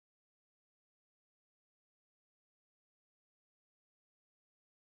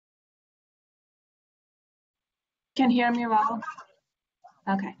Can hear me well?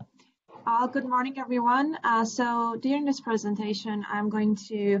 Okay. Good morning, everyone. So during this presentation, I'm going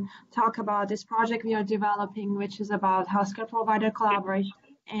to talk about this project we are developing, which is about healthcare provider collaboration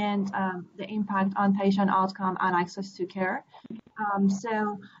and the impact on patient outcome and access to care.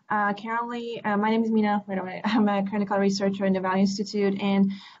 Currently, my name is Mina, by the way. I'm a clinical researcher in the Valley Institute,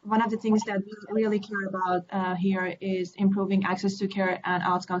 and one of the things that we really care about here is improving access to care and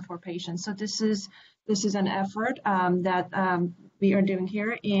outcome for patients. So this is an effort that we are doing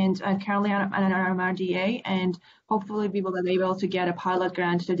here, and currently I'm an RMRDA, and hopefully we will be able to get a pilot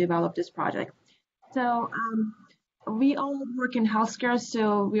grant to develop this project. So we all work in healthcare,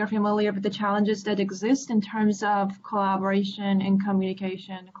 so we are familiar with the challenges that exist in terms of collaboration and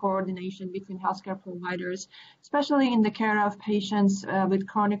communication, coordination between healthcare providers, especially in the care of patients with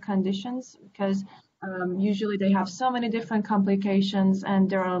chronic conditions, because usually they have so many different complications and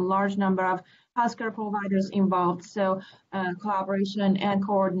there are a large number of healthcare providers involved. So collaboration and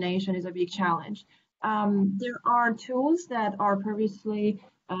coordination is a big challenge. There are tools that are previously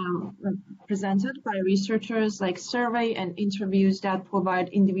presented by researchers like survey and interviews that provide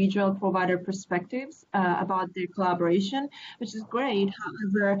individual provider perspectives about their collaboration, which is great.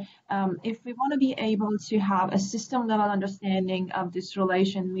 However, if we want to be able to have a system level understanding of this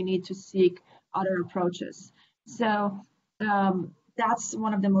relation, we need to seek other approaches. So that's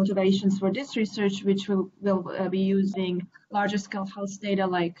one of the motivations for this research, which will be using larger scale health data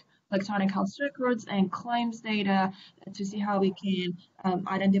like electronic health records and claims data to see how we can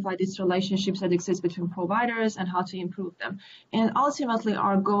identify these relationships that exist between providers and how to improve them. And ultimately,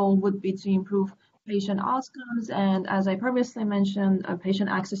 our goal would be to improve patient outcomes and, as I previously mentioned, patient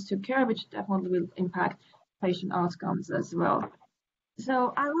access to care, which definitely will impact patient outcomes as well.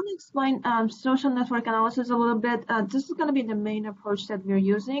 So I want to explain social network analysis a little bit. This is going to be the main approach that we're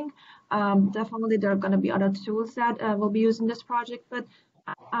using. Definitely, there are going to be other tools that will be used in this project, but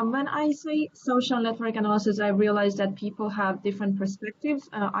when I say social network analysis, I realize that people have different perspectives.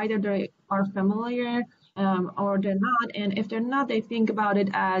 Either they are familiar or they're not. And if they're not, they think about it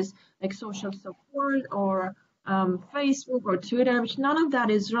as like social support or Facebook or Twitter, which none of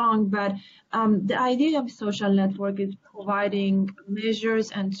that is wrong. But the idea of social network is providing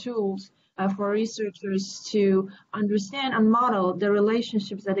measures and tools for researchers to understand and model the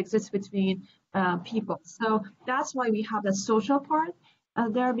relationships that exist between people. So that's why we have that social part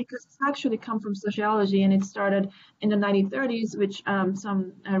there, because it's actually come from sociology, and it started in the 1930s, which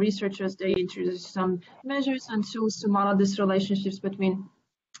some researchers, they introduced some measures and tools to model these relationships between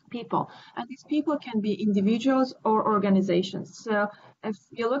people. And these people can be individuals or organizations. So if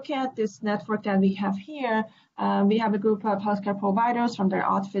you look at this network that we have here, we have a group of healthcare providers. From their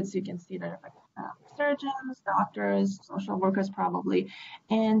outfits, you can see they're like surgeons, doctors, social workers probably,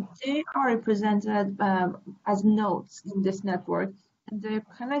 and they are represented as nodes in this network. They're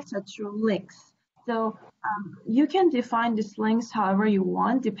connected through links. So you can define these links however you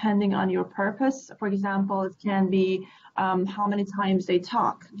want, depending on your purpose. For example, it can be how many times they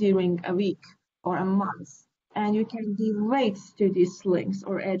talk during a week or a month. And you can give weights to these links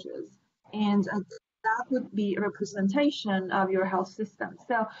or edges. And that would be a representation of your health system.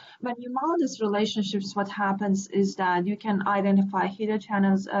 So when you model these relationships, what happens is that you can identify hidden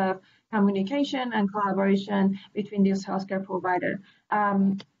channels of communication and collaboration between these healthcare providers.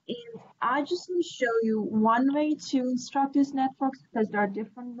 And I just want to show you one way to instruct these networks, because there are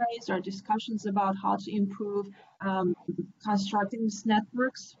different ways or discussions about how to improve constructing these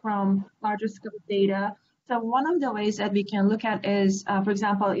networks from larger scale data. So one of the ways that we can look at is, for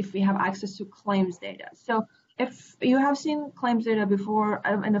example, if we have access to claims data. So if you have seen claims data before,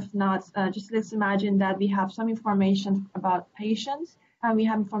 and if not, just let's imagine that we have some information about patients and we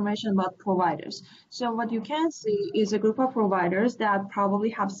have information about providers. So what you can see is a group of providers that probably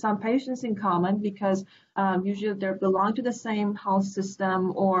have some patients in common, because usually they belong to the same health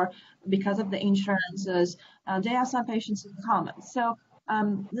system, or because of the insurances, they have some patients in common. So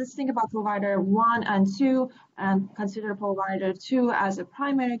let's think about provider 1 and 2, and consider provider 2 as a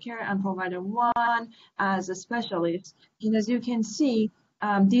primary care and provider 1 as a specialist. And as you can see,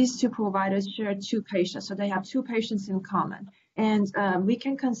 these two providers share 2 patients, so they have 2 patients in common. And we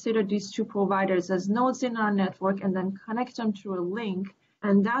can consider these 2 providers as nodes in our network and then connect them through a link.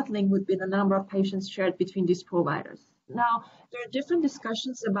 And that link would be the number of patients shared between these providers. Now, there are different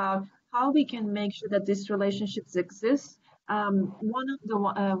discussions about how we can make sure that these relationships exist. One of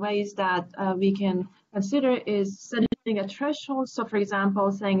the ways that we can consider is setting a threshold. So, for example,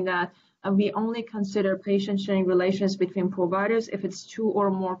 saying that we only consider patient-sharing relations between providers if it's 2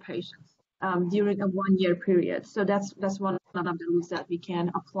 or more patients during a 1-year period. So that's one of the rules that we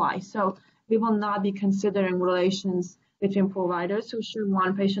can apply. So we will not be considering relations between providers who share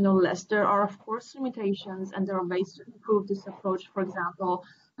one patient or less. There are, of course, limitations, and there are ways to improve this approach. For example,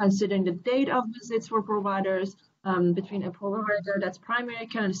 considering the date of visits for providers between a provider that's primary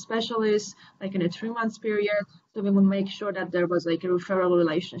care and a specialist, like in a 3 month period. So we will make sure that there was like a referral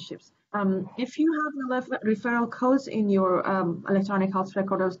relationships. If you have the referral codes in your electronic health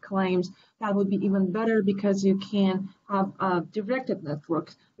record of claims, that would be even better because you can have directed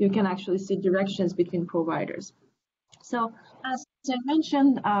networks. You can actually see directions between providers. So as I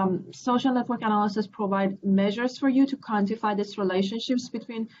mentioned, social network analysis provide measures for you to quantify these relationships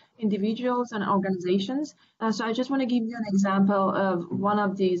between individuals and organizations. So I just want to give you an example of one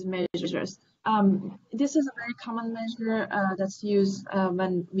of these measures. This is a very common measure that's used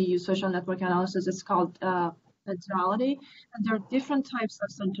when we use social network analysis. It's called centrality, and there are different types of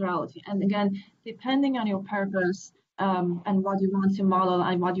centrality. And again, depending on your purpose, and what you want to model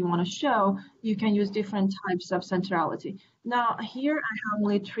and what you want to show, you can use different types of centrality. Now here I have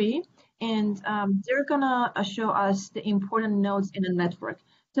only 3, and they're gonna show us the important nodes in a network.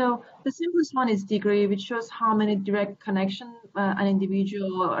 So the simplest one is degree, which shows how many direct connection an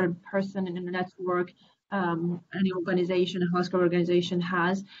individual or person in the network, any organization, a healthcare organization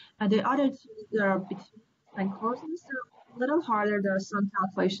has. And the other 2 are between and closeness. So a little harder. There are some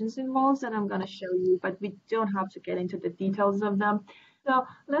calculations involved that I'm going to show you, but we don't have to get into the details of them. So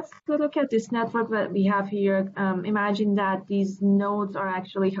let's go look at this network that we have here. Imagine that these nodes are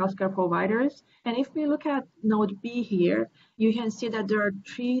actually healthcare providers. And if we look at node B here, you can see that there are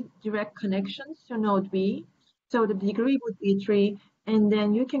 3 direct connections to node B. So the degree would be 3, and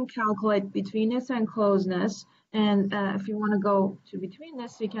then you can calculate betweenness and closeness. And if you want to go to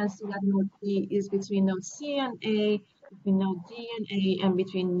betweenness, you can see that node B is between node C and A, between node D and A, and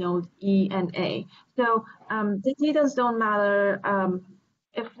between node E and A. So the details don't matter.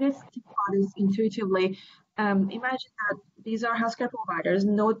 If this plot is intuitively, imagine that these are healthcare providers.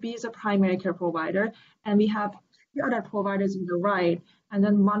 Node B is a primary care provider, and we have 3 other providers in the right, and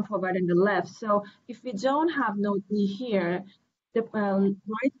then 1 provider in the left. So if we don't have node B here, the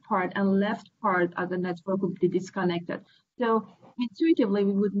right part and left part of the network would be disconnected. So intuitively,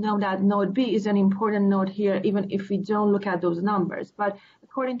 we would know that node B is an important node here, even if we don't look at those numbers. But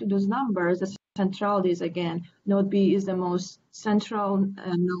according to those numbers, the centrality is, again, node B is the most central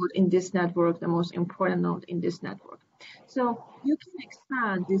node in this network, the most important node in this network. So you can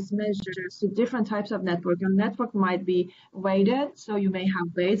expand these measures to different types of network. Your network might be weighted, so you may have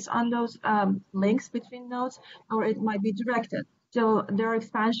weights on those links between nodes, or it might be directed. So there are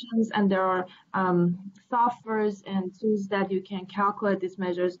expansions and there are softwares and tools that you can calculate these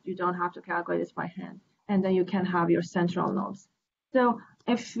measures. You don't have to calculate this by hand. And then you can have your central nodes. So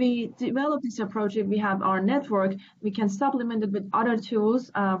if we develop this approach, if we have our network, we can supplement it with other tools.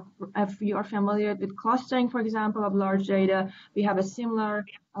 If you are familiar with clustering, for example, of large data, we have a similar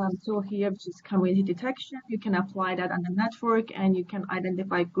tool here, which is community detection. You can apply that on the network, and you can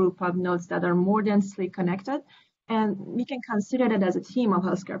identify a group of nodes that are more densely connected. And we can consider that as a team of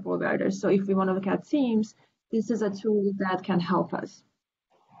healthcare providers. So if we want to look at teams, this is a tool that can help us.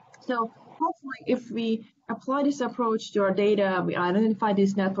 So hopefully, if we apply this approach to our data, we identify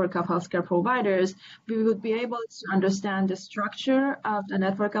this network of healthcare providers, we would be able to understand the structure of the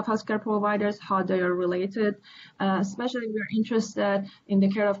network of healthcare providers, how they are related, especially if we're interested in the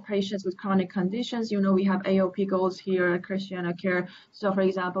care of patients with chronic conditions. You know, we have AOP goals here at Christiana Care. So for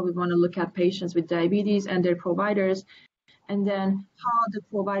example, we want to look at patients with diabetes and their providers, and then how the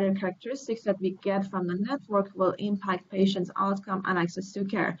provider characteristics that we get from the network will impact patients' outcome and access to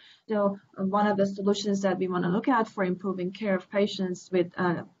care. So one of the solutions that we want to look at for improving care of patients with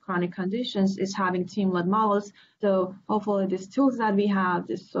chronic conditions is having team-led models. So hopefully these tools that we have,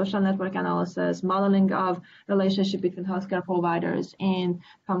 this social network analysis, modeling of relationship between healthcare providers, and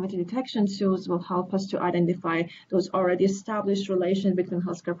community detection tools will help us to identify those already established relations between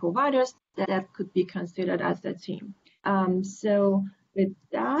healthcare providers that could be considered as the team. So with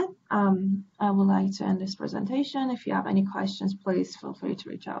that, I would like to end this presentation. If you have any questions, please feel free to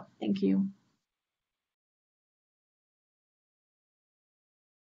reach out. Thank you.